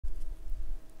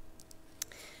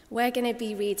We're going to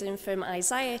be reading from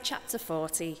Isaiah chapter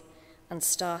 40 and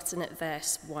starting at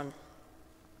verse 1.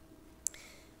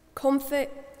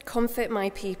 Comfort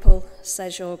my people,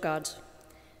 says your God.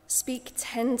 Speak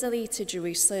tenderly to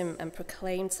Jerusalem and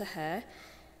proclaim to her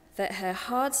that her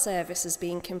hard service has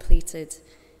been completed,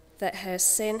 that her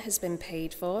sin has been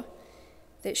paid for,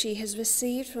 that she has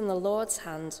received from the Lord's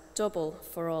hand double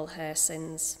for all her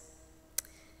sins.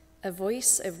 A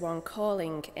voice of one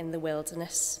calling in the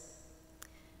wilderness.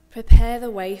 Prepare the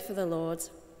way for the Lord.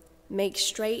 Make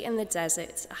straight in the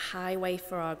desert a highway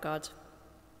for our God.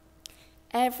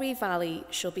 Every valley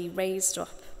shall be raised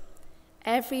up,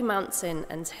 every mountain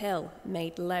and hill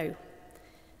made low.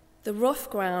 The rough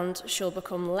ground shall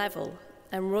become level,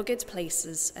 and rugged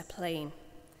places a plain.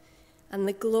 And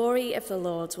the glory of the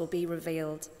Lord will be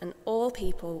revealed, and all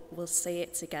people will see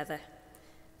it together.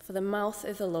 For the mouth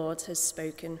of the Lord has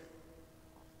spoken.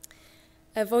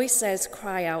 A voice says,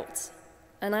 "Cry out."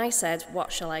 And I said,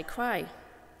 "What shall I cry?"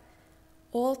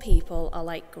 All people are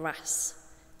like grass,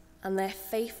 and their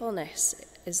faithfulness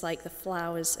is like the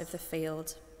flowers of the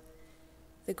field.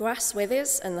 The grass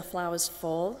withers and the flowers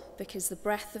fall, because the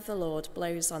breath of the Lord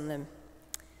blows on them.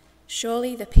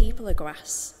 Surely the people are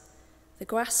grass. The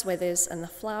grass withers and the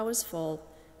flowers fall,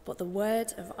 but the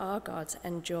word of our God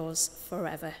endures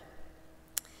forever.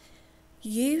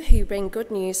 You who bring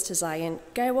good news to Zion,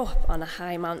 go up on a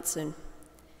high mountain.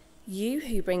 You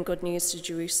who bring good news to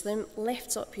Jerusalem,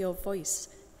 lift up your voice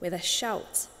with a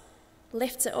shout.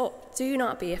 Lift it up, do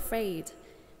not be afraid.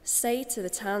 Say to the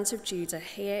towns of Judah,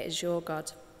 here is your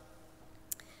God.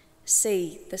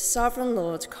 See, the sovereign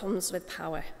Lord comes with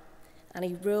power, and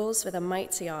he rules with a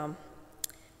mighty arm.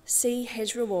 See,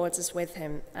 his reward is with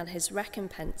him, and his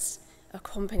recompense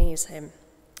accompanies him.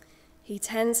 He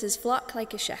tends his flock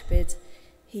like a shepherd.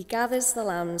 He gathers the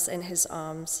lambs in his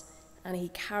arms, and he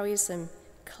carries them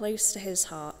close to his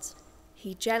heart.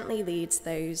 He gently leads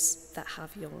those that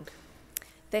have young.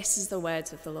 This is the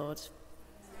word of the Lord.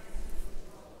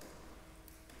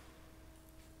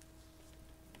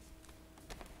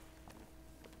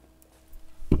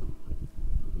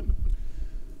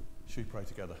 Should we pray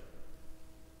together?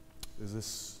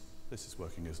 This is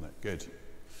working, isn't it? Good.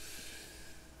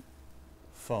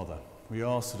 Father, we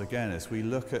ask that again as we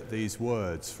look at these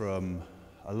words from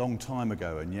a long time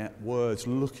ago, and yet words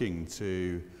looking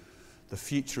to the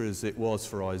future as it was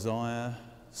for Isaiah,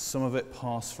 some of it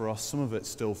past for us, some of it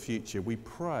still future. We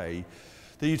pray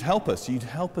that you'd help us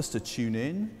to tune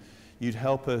in, you'd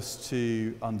help us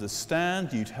to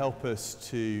understand, you'd help us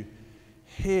to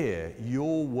hear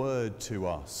your word to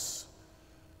us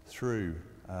through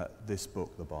this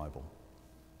book, the Bible.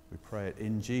 We pray it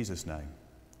in Jesus' name.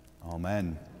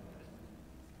 Amen.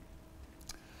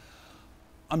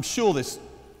 I'm sure this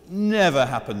never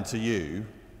happened to you,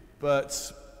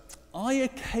 but I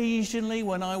occasionally,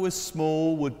 when I was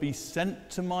small, would be sent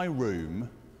to my room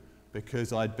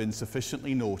because I'd been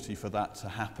sufficiently naughty for that to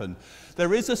happen.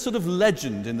 There is a sort of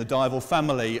legend in the Dival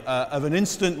family of an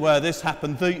incident where this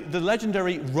happened, the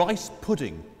legendary rice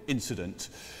pudding incident.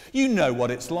 You know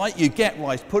what it's like. You get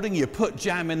rice pudding, you put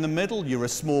jam in the middle, you're a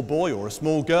small boy or a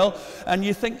small girl, and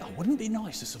you think, oh, wouldn't it be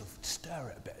nice to sort of stir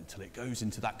it a bit until it goes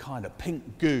into that kind of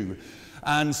pink goo?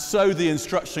 And so the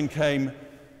instruction came,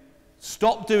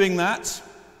 stop doing that,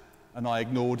 and I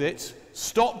ignored it.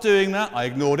 Stop doing that, I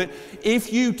ignored it.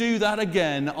 If you do that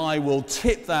again, I will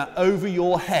tip that over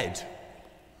your head.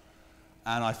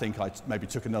 And I think I maybe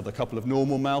took another couple of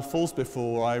normal mouthfuls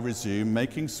before I resumed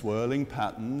making swirling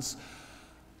patterns.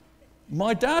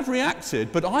 My dad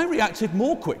reacted, but I reacted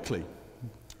more quickly.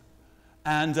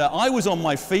 And I was on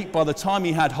my feet by the time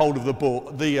he had hold of the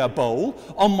bowl,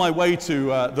 on my way to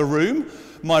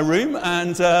my room,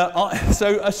 and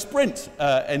so a sprint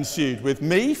ensued with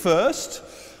me first,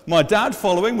 my dad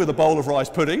following with a bowl of rice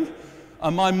pudding,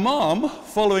 and my mum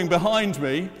following behind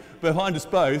us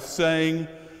both, saying,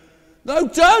 "No,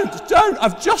 don't,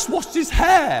 I've just washed his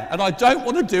hair, and I don't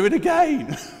want to do it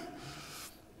again."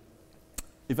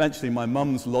 Eventually, my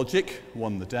mum's logic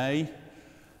won the day,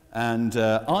 and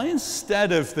I,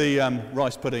 instead of the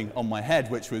rice pudding on my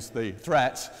head, which was the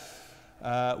threat,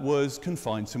 was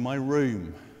confined to my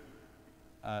room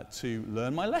to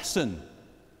learn my lesson.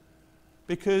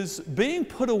 Because being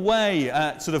put away,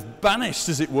 sort of banished,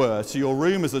 as it were, to your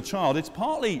room as a child, it's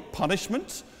partly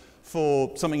punishment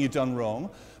for something you've done wrong,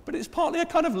 but it's partly a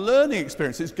kind of learning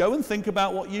experience. It's go and think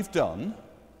about what you've done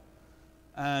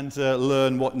and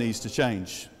learn what needs to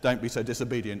change. Don't be so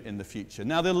disobedient in the future.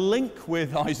 Now, the link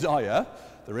with Isaiah,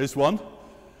 there is one,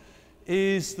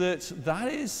 is that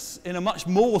is, in a much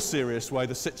more serious way,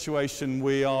 the situation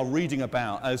we are reading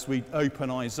about as we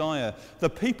open Isaiah. The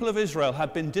people of Israel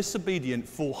had been disobedient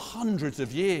for hundreds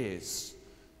of years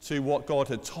to what God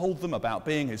had told them about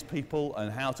being his people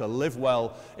and how to live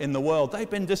well in the world. They've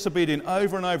been disobedient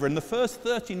over and over. And the first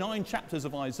 39 chapters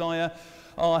of Isaiah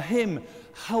are him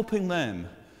helping them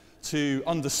to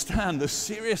understand the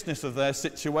seriousness of their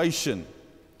situation,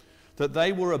 that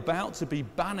they were about to be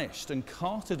banished and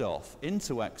carted off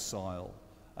into exile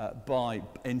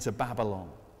into Babylon.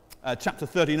 Chapter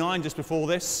 39, just before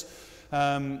this,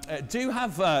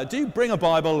 do bring a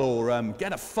Bible or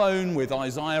get a phone with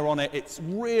Isaiah on it. It's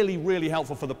really, really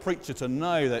helpful for the preacher to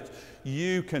know that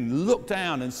you can look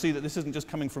down and see that this isn't just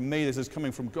coming from me, this is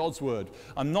coming from God's word.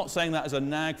 I'm not saying that as a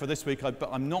nag for this week, but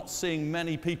I'm not seeing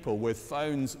many people with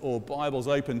phones or Bibles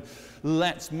open.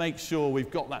 Let's make sure we've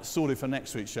got that sorted for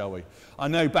next week, shall we? I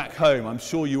know back home, I'm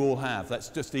sure you all have. That's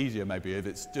just easier maybe if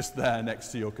it's just there next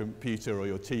to your computer or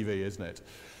your TV, isn't it?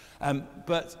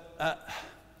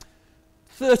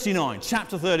 39,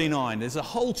 chapter 39, there's a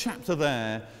whole chapter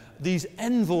there. These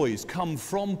envoys come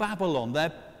from Babylon.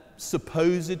 They're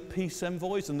supposed peace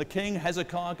envoys. And the king,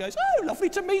 Hezekiah, goes, "Oh, lovely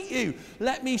to meet you.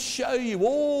 Let me show you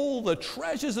all the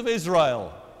treasures of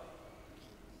Israel."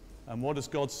 And what does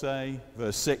God say?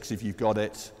 Verse 6, if you've got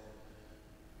it,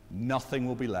 nothing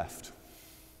will be left.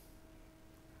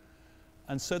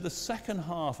 And so the second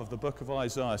half of the book of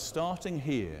Isaiah, starting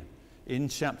here in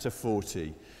chapter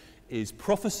 40, is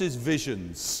prophecies,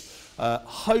 visions,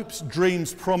 hopes,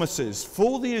 dreams, promises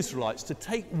for the Israelites to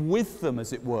take with them,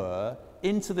 as it were,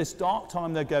 into this dark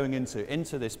time they're going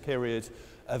into this period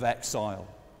of exile.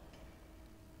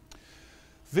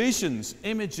 Visions,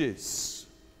 images,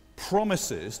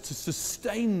 promises to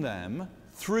sustain them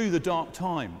through the dark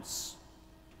times,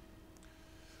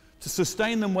 to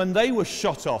sustain them when they were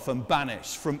shut off and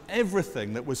banished from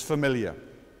everything that was familiar.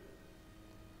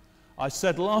 I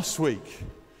said last week,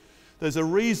 there's a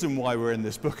reason why we're in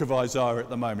this book of Isaiah at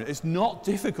the moment. It's not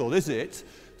difficult, is it,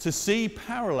 to see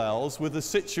parallels with the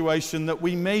situation that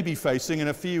we may be facing in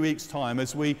a few weeks' time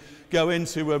as we go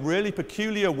into a really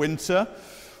peculiar winter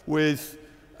with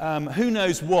who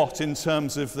knows what in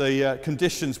terms of the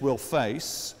conditions we'll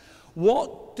face.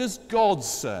 What does God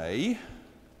say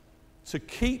to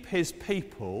keep his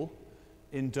people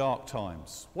in dark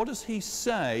times? What does he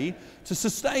say to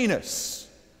sustain us,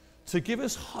 to give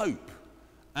us hope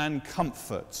and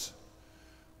comfort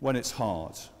when it's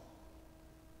hard?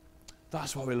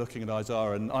 That's why we're looking at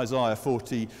Isaiah, and Isaiah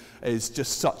 40 is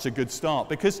just such a good start,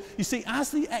 because you see, as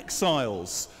the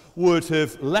exiles would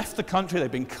have left the country,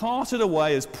 they've been carted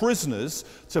away as prisoners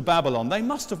to Babylon, they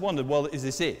must have wondered, well, is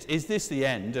this it? Is this the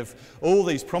end of all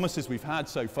these promises we've had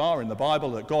so far in the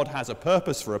Bible that God has a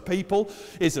purpose for a people?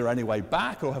 Is there any way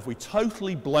back, or have we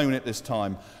totally blown it this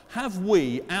time? Have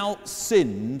we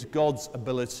out-sinned God's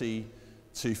ability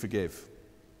to forgive?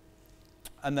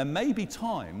 And there may be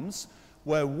times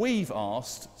where we've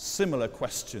asked similar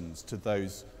questions to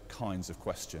those kinds of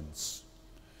questions.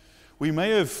 We may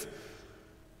have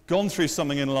gone through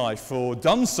something in life or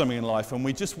done something in life and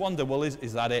we just wonder, well,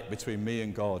 is that it between me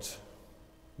and God?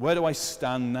 Where do I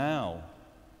stand now?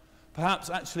 Perhaps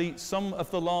actually some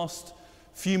of the last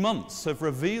few months have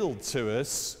revealed to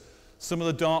us some of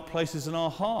the dark places in our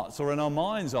hearts or in our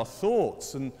minds, our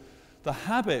thoughts, and the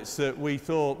habits that we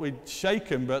thought we'd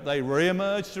shaken, but they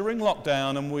re-emerged during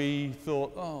lockdown, and we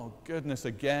thought, oh goodness,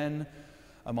 again,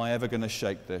 am I ever going to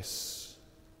shake this?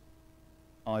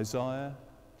 Isaiah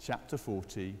chapter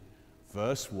 40,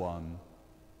 verse 1,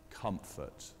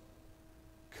 comfort.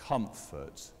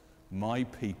 Comfort my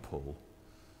people,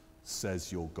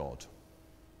 says your God.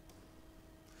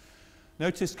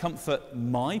 Notice comfort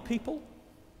my people,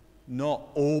 not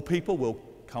all people. We'll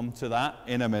come to that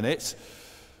in a minute.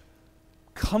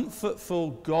 Comfort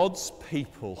for God's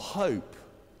people, hope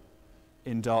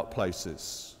in dark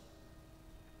places.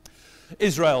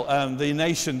 Israel, the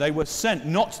nation, they were sent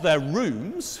not to their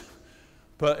rooms,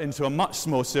 but into a much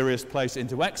more serious place,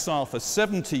 into exile for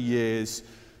 70 years.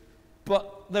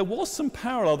 But there was some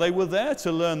parallel. They were there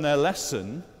to learn their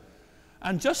lesson.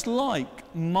 And just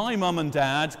like my mum and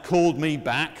dad called me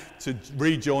back to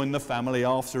rejoin the family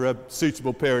after a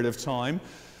suitable period of time,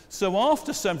 so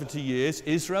after 70 years,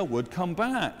 Israel would come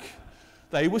back.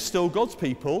 They were still God's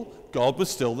people. God was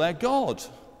still their God.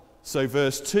 So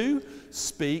verse 2,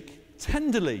 speak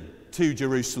tenderly to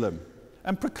Jerusalem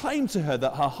and proclaim to her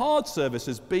that her hard service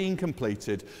has been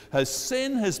completed. Her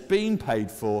sin has been paid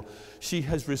for. She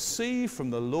has received from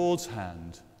the Lord's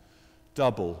hand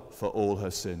double for all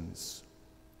her sins.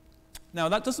 Now,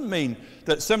 that doesn't mean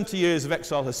that 70 years of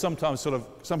exile has somehow sort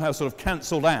of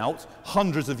cancelled out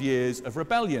hundreds of years of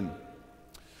rebellion,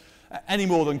 any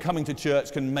more than coming to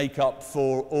church can make up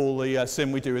for all the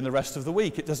sin we do in the rest of the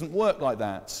week. It doesn't work like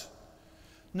that.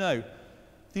 No,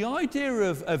 the idea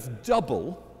of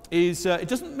double is, it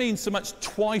doesn't mean so much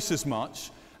twice as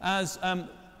much as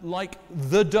like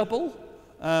the double,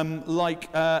 like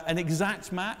an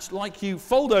exact match, like you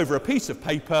fold over a piece of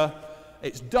paper,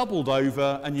 it's doubled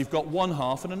over, and you've got one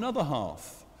half and another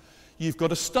half. You've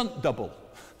got a stunt double,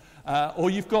 or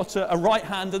you've got a right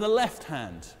hand and a left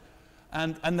hand,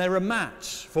 and they're a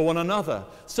match for one another.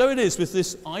 So it is with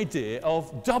this idea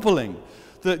of doubling,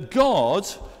 that God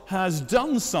has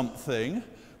done something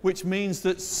which means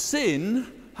that sin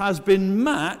has been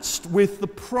matched with the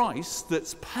price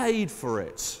that's paid for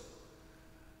it.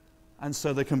 And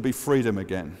so there can be freedom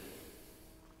again.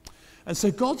 And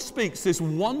so God speaks this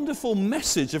wonderful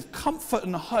message of comfort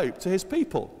and hope to his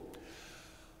people.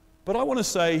 But I want to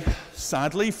say,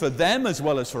 sadly, for them as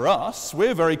well as for us,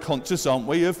 we're very conscious, aren't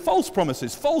we, of false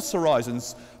promises, false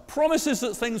horizons, promises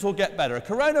that things will get better.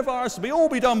 Coronavirus will all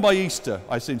be done by Easter,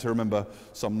 I seem to remember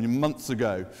some months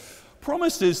ago.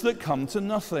 Promises that come to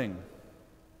nothing.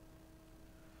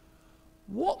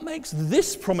 What makes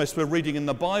this promise we're reading in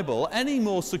the Bible any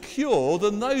more secure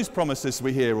than those promises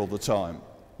we hear all the time?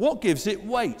 What gives it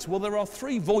weight? Well, there are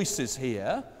three voices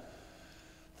here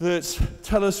that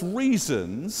tell us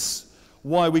reasons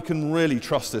why we can really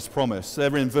trust this promise.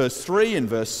 They're in verse 3, in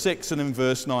verse 6, and in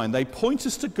verse 9. They point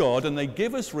us to God and they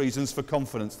give us reasons for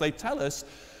confidence. They tell us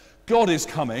God is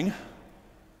coming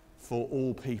for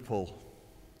all people.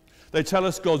 They tell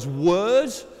us God's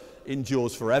word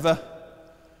endures forever.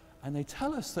 And they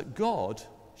tell us that God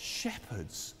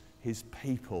shepherds his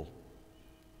people.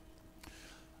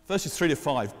 Verses 3 to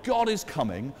 5, God is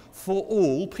coming for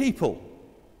all people.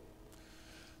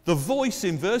 The voice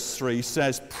in verse 3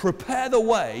 says, prepare the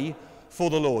way for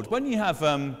the Lord. When you have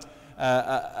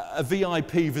a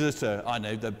VIP visitor, I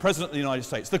know, the President of the United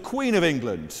States, the Queen of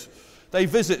England, they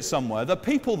visit somewhere, the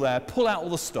people there pull out all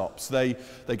the stops. They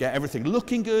get everything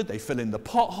looking good, they fill in the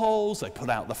potholes, they put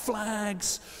out the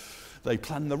flags, they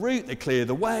plan the route, they clear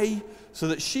the way, so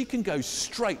that she can go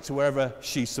straight to wherever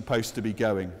she's supposed to be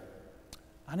going.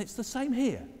 And it's the same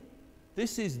here.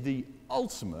 This is the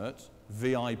ultimate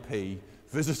VIP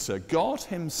visitor. God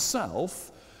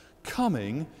himself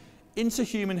coming into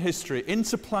human history,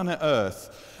 into planet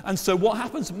Earth. And so what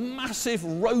happens? Massive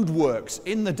roadworks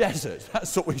in the desert.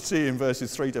 That's what we see in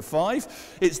verses 3 to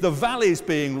 5. It's the valleys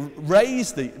being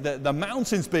raised, the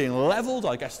mountains being leveled.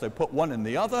 I guess they put one in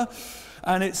the other.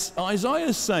 And it's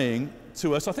Isaiah saying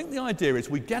to us, I think the idea is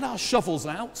we get our shovels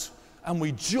out and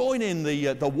we join in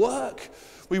the work.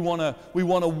 We want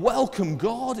to welcome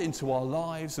God into our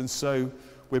lives, and so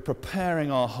we're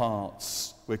preparing our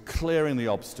hearts. We're clearing the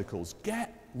obstacles.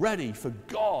 Get ready for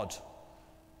God,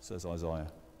 says Isaiah.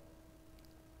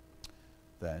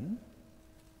 Then,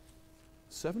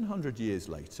 700 years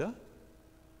later,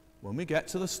 when we get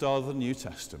to the start of the New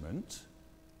Testament,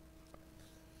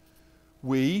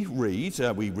 we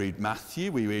read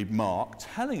Matthew, we read Mark,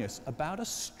 telling us about a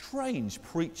strange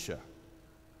preacher,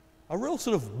 a real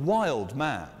sort of wild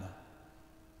man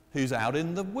who's out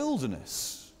in the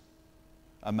wilderness,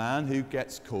 a man who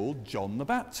gets called John the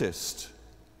Baptist.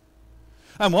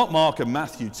 And what Mark and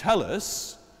Matthew tell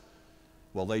us,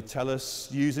 well, they tell us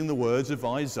using the words of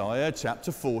Isaiah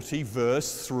chapter 40,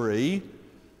 verse 3,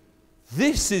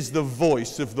 this is the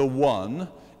voice of the one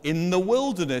in the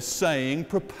wilderness saying,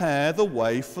 prepare the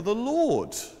way for the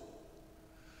Lord.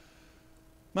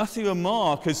 Matthew and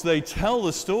Mark, as they tell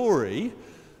the story,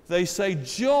 they say,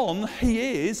 John,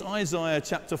 he is, Isaiah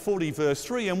chapter 40, verse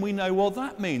 3, and we know what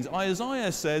that means.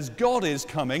 Isaiah says, God is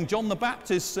coming. John the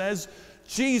Baptist says,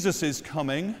 Jesus is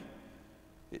coming.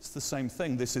 It's the same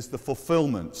thing. This is the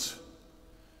fulfillment.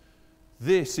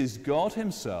 This is God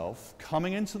himself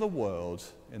coming into the world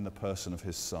in the person of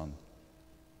his Son.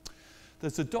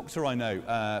 There's a doctor I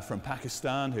know from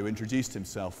Pakistan who introduced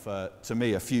himself to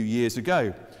me a few years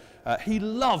ago. He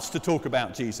loves to talk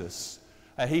about Jesus.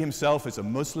 He himself is a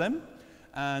Muslim,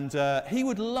 and he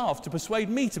would love to persuade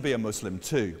me to be a Muslim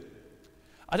too.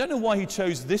 I don't know why he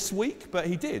chose this week, but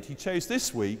he did. He chose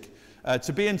this week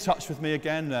to be in touch with me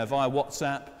again via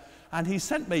WhatsApp, and he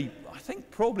sent me, I think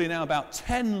probably now about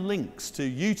 10 links to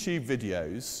YouTube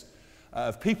videos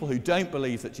of people who don't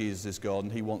believe that Jesus is God,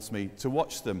 and he wants me to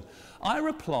watch them. I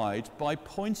replied by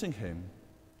pointing him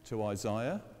to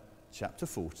Isaiah chapter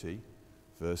 40,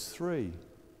 verse 3.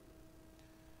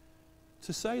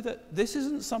 To say that this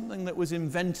isn't something that was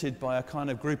invented by a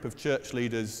kind of group of church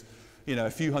leaders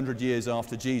a few hundred years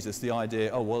after Jesus, the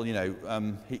idea,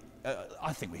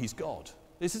 I think he's God.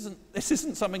 This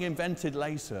isn't something invented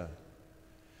later.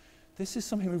 This is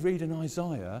something we read in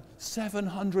Isaiah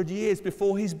 700 years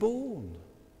before he's born.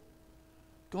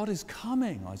 God is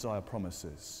coming, Isaiah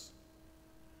promises.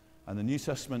 And the New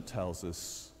Testament tells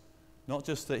us not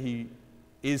just that he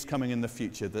is coming in the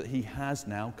future, that he has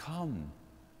now come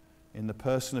in the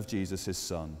person of Jesus, his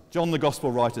Son. John the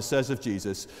Gospel writer says of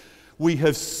Jesus, "We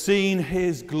have seen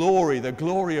his glory, the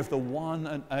glory of the one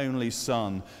and only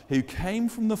Son, who came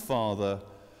from the Father,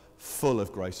 full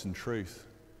of grace and truth."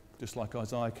 Just like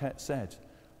Isaiah said,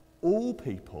 all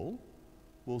people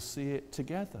will see it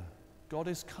together. God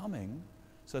is coming,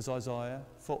 says Isaiah,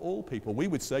 for all people. We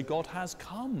would say God has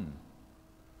come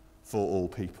for all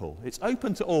people. It's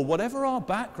open to all, whatever our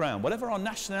background, whatever our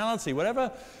nationality,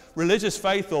 whatever religious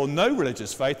faith or no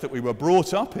religious faith that we were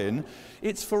brought up in.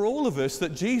 It's for all of us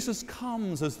that Jesus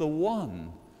comes as the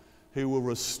one who will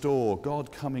restore,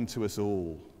 God coming to us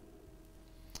all.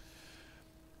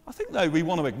 I think, though, we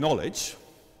want to acknowledge,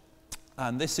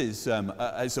 and this is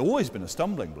has always been a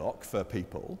stumbling block for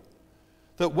people,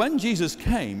 that when Jesus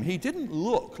came, he didn't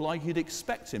look like you'd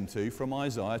expect him to from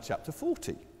Isaiah chapter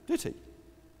 40, did he?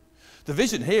 The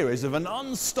vision here is of an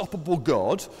unstoppable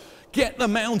God. Get the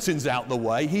mountains out the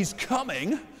way. He's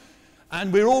coming,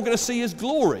 and we're all going to see his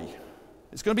glory.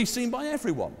 It's going to be seen by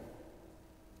everyone.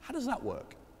 How does that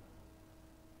work?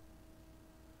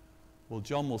 Well,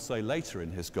 John will say later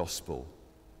in his gospel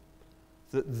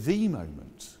that the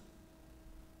moment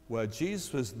where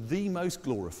Jesus was the most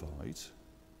glorified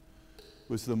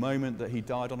was the moment that he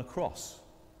died on a cross.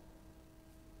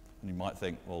 And you might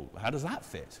think, well, how does that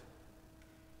fit?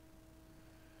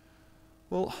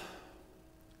 Well,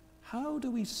 how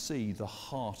do we see the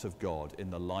heart of God in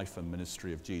the life and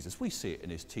ministry of Jesus? We see it in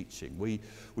his teaching. We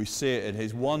see it in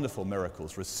his wonderful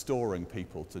miracles, restoring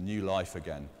people to new life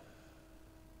again.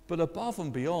 But above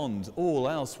and beyond all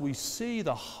else, we see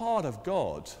the heart of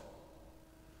God.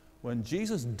 When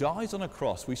Jesus dies on a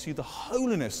cross, we see the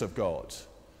holiness of God,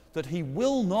 that he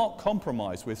will not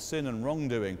compromise with sin and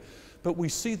wrongdoing, but we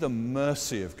see the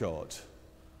mercy of God,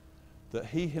 that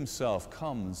he himself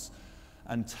comes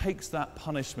and takes that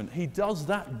punishment. He does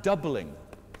that doubling,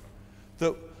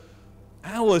 that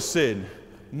our sin,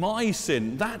 my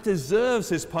sin, that deserves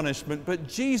his punishment, but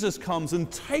Jesus comes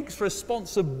and takes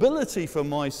responsibility for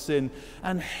my sin,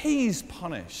 and he's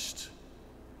punished.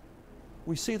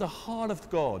 We see the heart of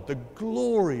God, the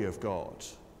glory of God,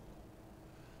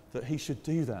 that he should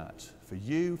do that for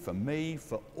you, for me,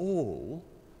 for all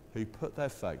who put their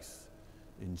faith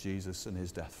in Jesus and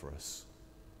his death for us.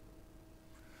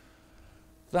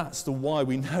 That's the why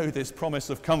we know this promise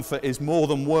of comfort is more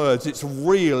than words. It's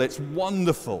real, it's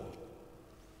wonderful.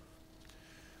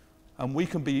 And we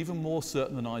can be even more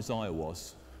certain than Isaiah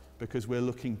was, because we're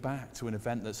looking back to an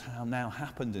event that's now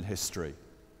happened in history.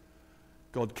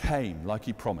 God came like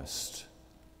he promised.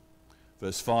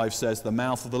 Verse 5 says, "The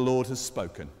mouth of the Lord has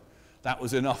spoken." That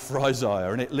was enough for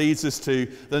Isaiah, and it leads us to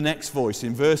the next voice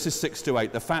in verses 6 to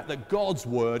 8, the fact that God's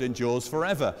word endures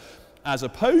forever, as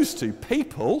opposed to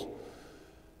people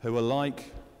who are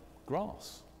like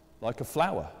grass, like a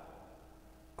flower.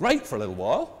 Great for a little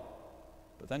while,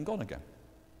 but then gone again.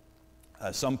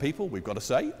 Some people, we've got to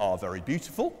say, are very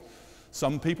beautiful.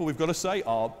 Some people, we've got to say,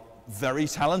 are very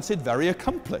talented, very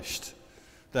accomplished.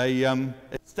 They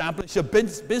establish a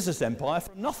business empire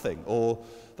from nothing, or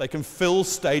they can fill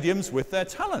stadiums with their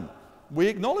talent. We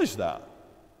acknowledge that.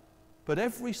 But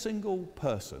every single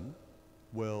person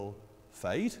will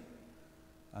fade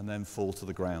and then fall to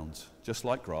the ground, just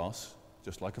like grass,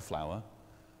 just like a flower.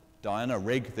 Diana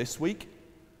Rigg this week,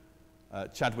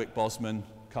 Chadwick Boseman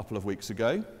a couple of weeks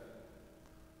ago.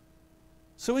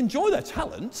 So enjoy their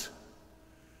talent,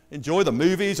 enjoy the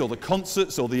movies or the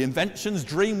concerts or the inventions,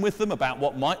 dream with them about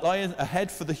what might lie ahead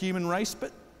for the human race,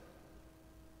 but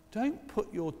don't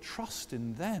put your trust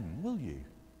in them, will you?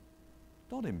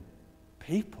 Not in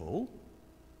people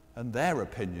and their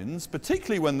opinions,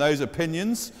 particularly when those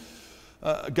opinions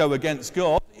go against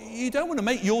God. You don't want to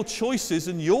make your choices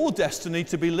and your destiny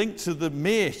to be linked to the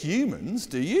mere humans,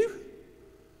 do you?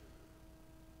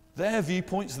 Their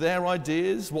viewpoints, their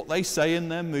ideas, what they say in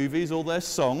their movies or their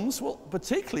songs, well,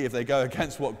 particularly if they go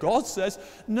against what God says.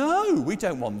 No, we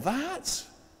don't want that.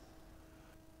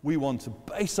 We want to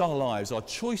base our lives, our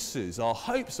choices, our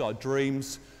hopes, our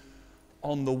dreams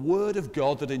on the word of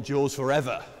God that endures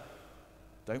forever,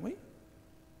 don't we?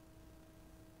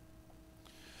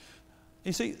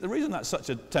 You see, the reason that's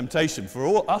such a temptation for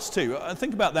all us too, and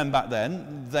think about them back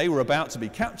then, they were about to be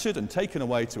captured and taken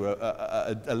away to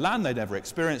a land they'd never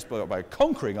experienced by a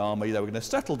conquering army. They were going to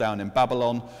settle down in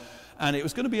Babylon, And it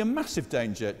was going to be a massive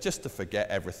danger just to forget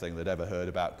everything they'd ever heard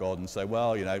about God and say,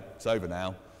 well, it's over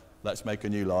now. Let's make a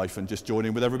new life and just join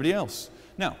in with everybody else.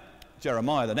 Now,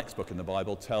 Jeremiah, the next book in the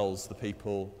Bible, tells the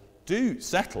people, do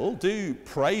settle, do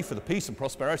pray for the peace and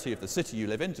prosperity of the city you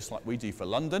live in, just like we do for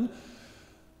London.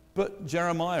 But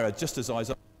Jeremiah, just as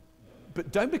Isaiah,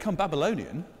 but don't become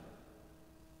Babylonian.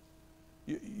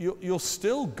 You're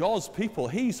still God's people.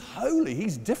 He's holy.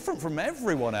 He's different from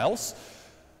everyone else.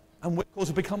 And we're called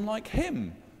to become like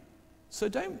him. So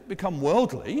don't become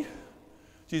worldly.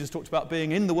 Jesus talked about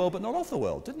being in the world but not of the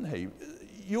world, didn't he?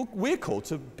 We're called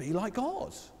to be like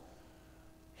God.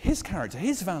 His character,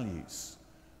 his values,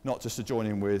 not just to join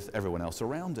in with everyone else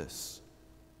around us.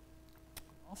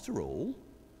 After all,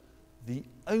 the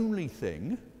only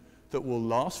thing that will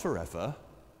last forever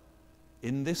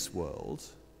in this world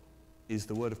is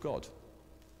the Word of God.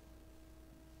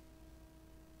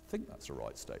 I think that's a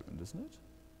right statement, isn't it?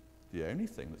 The only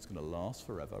thing that's going to last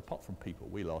forever, apart from people,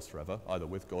 we last forever, either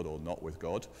with God or not with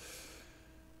God.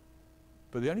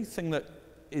 But the only thing that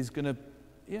is going to,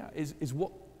 is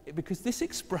what, because this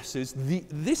expresses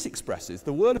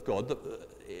the Word of God,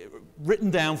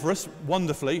 written down for us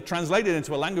wonderfully, translated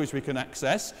into a language we can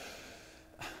access.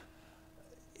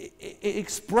 It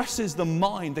expresses the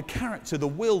mind, the character, the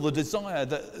will, the desire,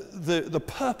 the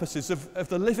purposes of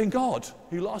the living God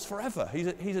who lasts forever.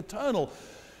 He's eternal.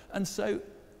 And so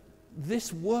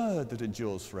this word that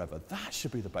endures forever, that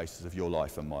should be the basis of your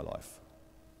life and my life.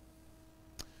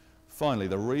 Finally,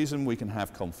 the reason we can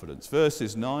have confidence,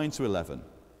 verses 9 to 11,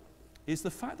 is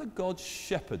the fact that God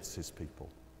shepherds his people.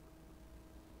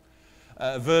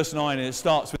 Verse 9, it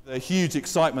starts with a huge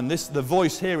excitement. The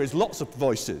voice here is lots of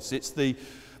voices. It's the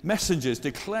messengers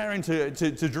declaring to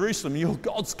Jerusalem, your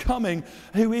God's coming.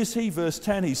 Who is he? Verse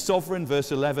 10, he's sovereign.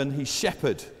 Verse 11, he's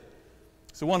shepherd.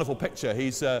 It's a wonderful picture.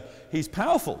 He's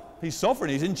powerful. He's sovereign.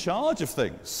 He's in charge of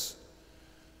things.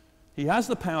 He has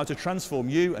the power to transform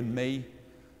you and me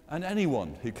and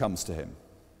anyone who comes to him.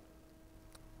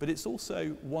 But it's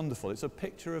also wonderful. It's a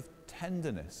picture of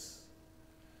tenderness.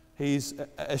 He's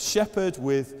a shepherd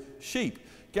with sheep,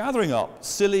 gathering up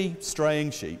silly,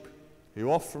 straying sheep who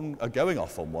often are going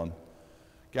off on one.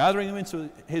 Gathering them into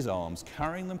his arms,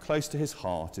 carrying them close to his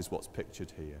heart is what's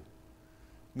pictured here.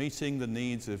 Meeting the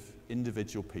needs of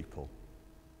individual people.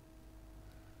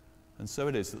 And so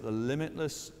it is that the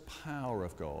limitless power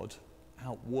of God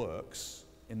outworks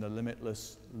in the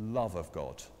limitless love of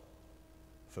God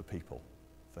for people,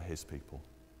 for his people.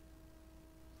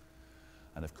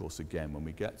 And of course, again, when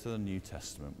we get to the New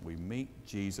Testament, we meet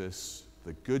Jesus,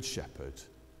 the Good Shepherd,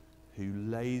 who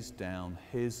lays down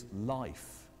his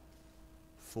life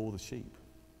for the sheep.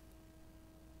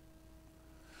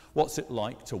 What's it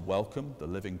like to welcome the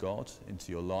living God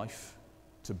into your life,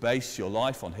 to base your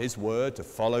life on his word, to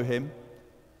follow him,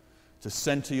 to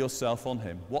center yourself on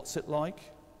him? What's it like?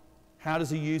 How does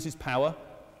he use his power?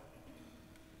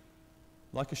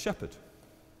 Like a shepherd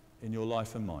in your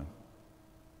life and mine.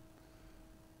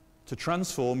 To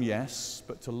transform, yes,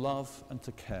 but to love and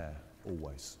to care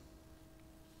always.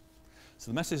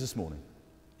 So the message this morning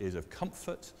is of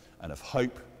comfort and of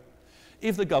hope.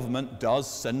 If the government does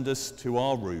send us to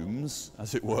our rooms,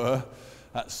 as it were,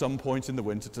 at some point in the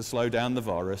winter to slow down the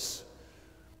virus,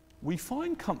 we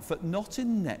find comfort not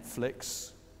in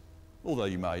Netflix, although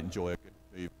you may enjoy a good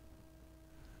movie,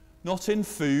 not in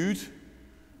food,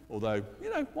 although,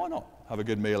 why not have a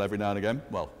good meal every now and again?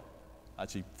 Well,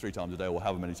 actually 3 times a day, or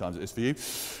however many times it is for you.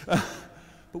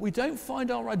 But we don't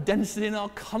find our identity and our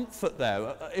comfort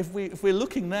there. If we're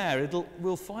looking there,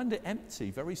 we'll find it empty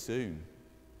very soon.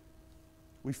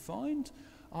 We find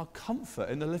our comfort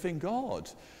in the living God,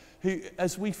 who,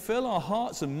 as we fill our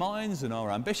hearts and minds and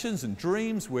our ambitions and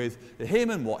dreams with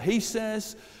him and what he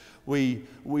says, we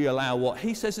allow what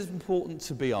he says is important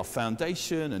to be our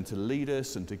foundation and to lead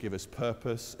us and to give us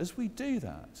purpose. As we do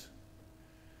that,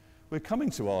 we're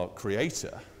coming to our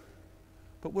Creator,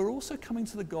 but we're also coming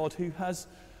to the God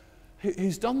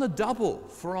who's done the double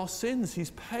for our sins. He's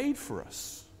paid for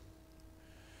us.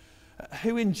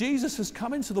 Who in Jesus has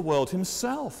come into the world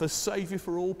himself as Saviour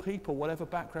for all people, whatever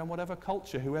background, whatever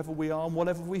culture, whoever we are and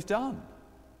whatever we've done.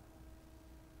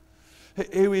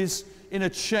 Who is in a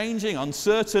changing,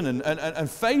 uncertain and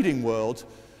fading world,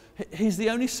 he's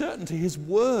the only certainty. His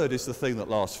word is the thing that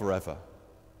lasts forever.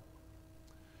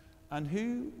 And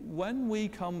who, when we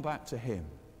come back to him,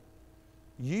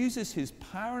 uses his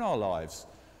power in our lives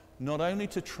not only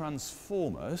to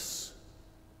transform us,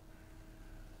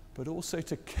 but also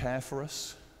to care for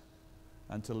us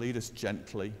and to lead us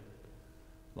gently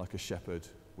like a shepherd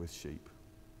with sheep.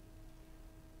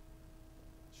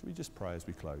 Should we just pray as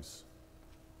we close?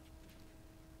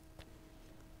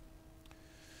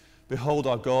 Behold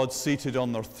our God seated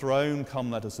on the throne.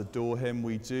 Come, let us adore him.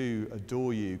 We do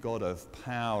adore you, God of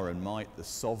power and might, the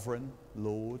sovereign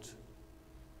Lord.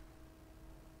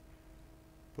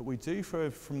 But we do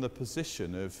from the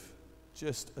position of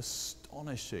just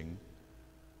astonishing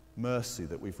mercy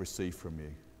that we've received from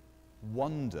you.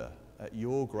 Wonder at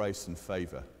your grace and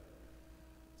favour,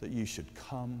 that you should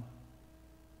come,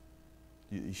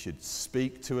 you should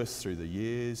speak to us through the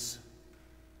years,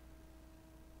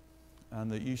 and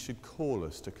that you should call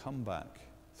us to come back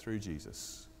through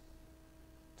Jesus,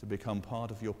 to become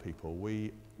part of your people.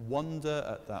 We wonder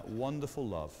at that wonderful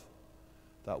love,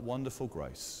 that wonderful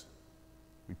grace.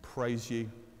 We praise you,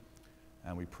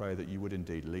 and we pray that you would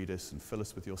indeed lead us and fill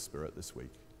us with your Spirit this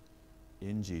week.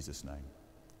 In Jesus' name,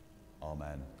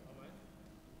 amen.